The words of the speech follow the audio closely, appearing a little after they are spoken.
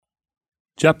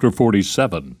Chapter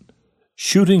 47.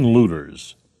 Shooting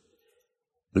Looters.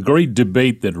 The great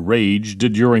debate that raged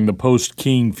during the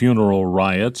post-King funeral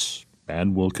riots,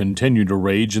 and will continue to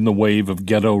rage in the wave of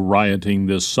ghetto rioting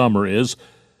this summer, is,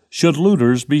 should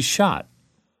looters be shot?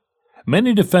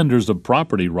 Many defenders of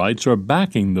property rights are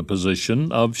backing the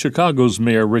position of Chicago's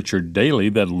Mayor Richard Daley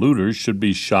that looters should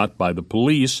be shot by the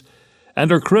police, and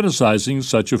are criticizing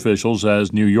such officials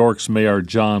as New York's Mayor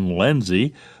John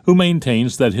Lindsay, who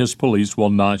maintains that his police will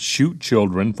not shoot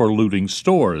children for looting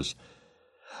stores.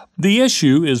 The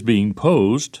issue is being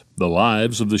posed, the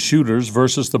lives of the shooters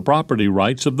versus the property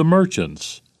rights of the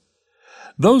merchants.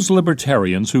 Those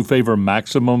libertarians who favor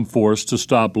maximum force to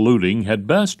stop looting had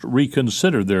best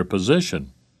reconsider their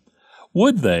position.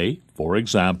 Would they, for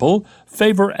example,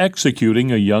 favor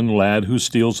executing a young lad who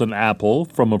steals an apple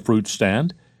from a fruit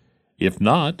stand? If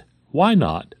not, why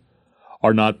not?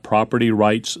 Are not property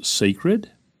rights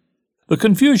sacred? The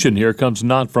confusion here comes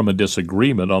not from a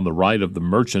disagreement on the right of the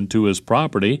merchant to his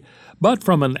property, but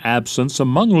from an absence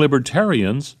among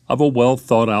libertarians of a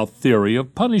well-thought-out theory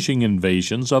of punishing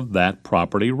invasions of that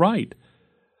property right.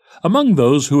 Among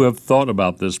those who have thought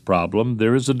about this problem,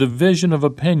 there is a division of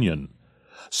opinion.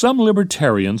 Some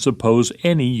libertarians oppose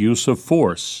any use of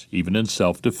force, even in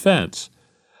self-defense.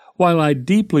 While I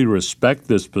deeply respect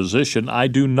this position, I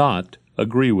do not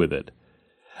agree with it.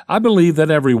 I believe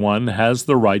that everyone has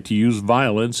the right to use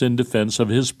violence in defense of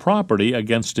his property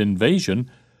against invasion,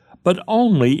 but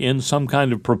only in some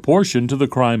kind of proportion to the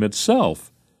crime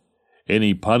itself.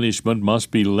 Any punishment must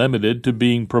be limited to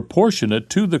being proportionate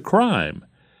to the crime.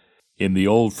 In the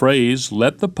old phrase,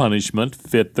 let the punishment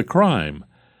fit the crime.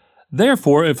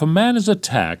 Therefore, if a man is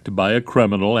attacked by a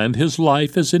criminal and his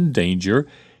life is in danger,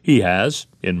 he has,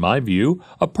 in my view,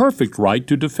 a perfect right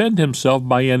to defend himself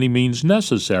by any means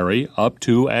necessary, up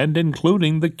to and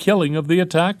including the killing of the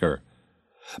attacker.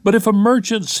 But if a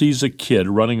merchant sees a kid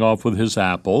running off with his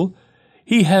apple,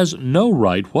 he has no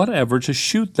right whatever to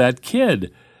shoot that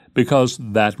kid, because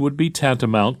that would be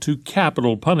tantamount to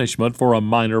capital punishment for a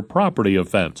minor property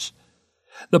offense.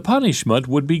 The punishment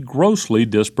would be grossly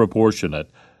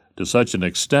disproportionate, to such an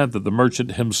extent that the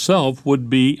merchant himself would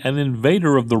be an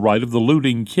invader of the right of the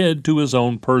looting kid to his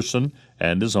own person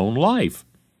and his own life.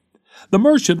 The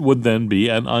merchant would then be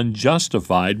an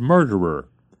unjustified murderer.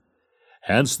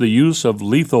 Hence, the use of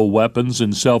lethal weapons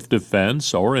in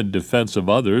self-defense or in defense of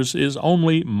others is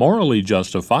only morally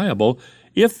justifiable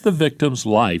if the victim's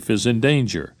life is in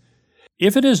danger.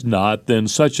 If it is not, then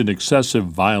such an excessive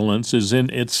violence is in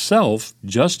itself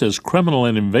just as criminal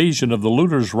an invasion of the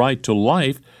looter's right to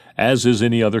life as is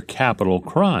any other capital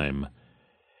crime.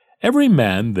 Every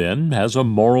man, then, has a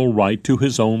moral right to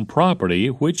his own property,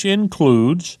 which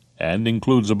includes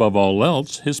above all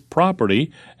else, his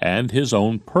property and his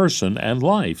own person and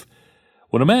life.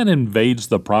 When a man invades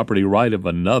the property right of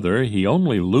another, he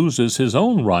only loses his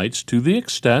own rights to the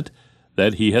extent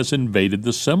that he has invaded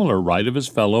the similar right of his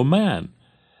fellow man.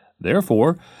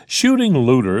 Therefore, shooting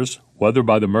looters, whether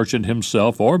by the merchant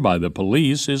himself or by the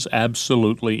police, is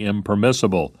absolutely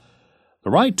impermissible. The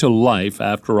right to life,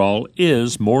 after all,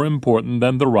 is more important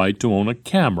than the right to own a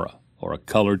camera or a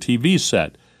color TV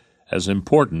set, as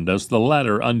important as the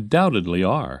latter undoubtedly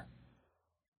are.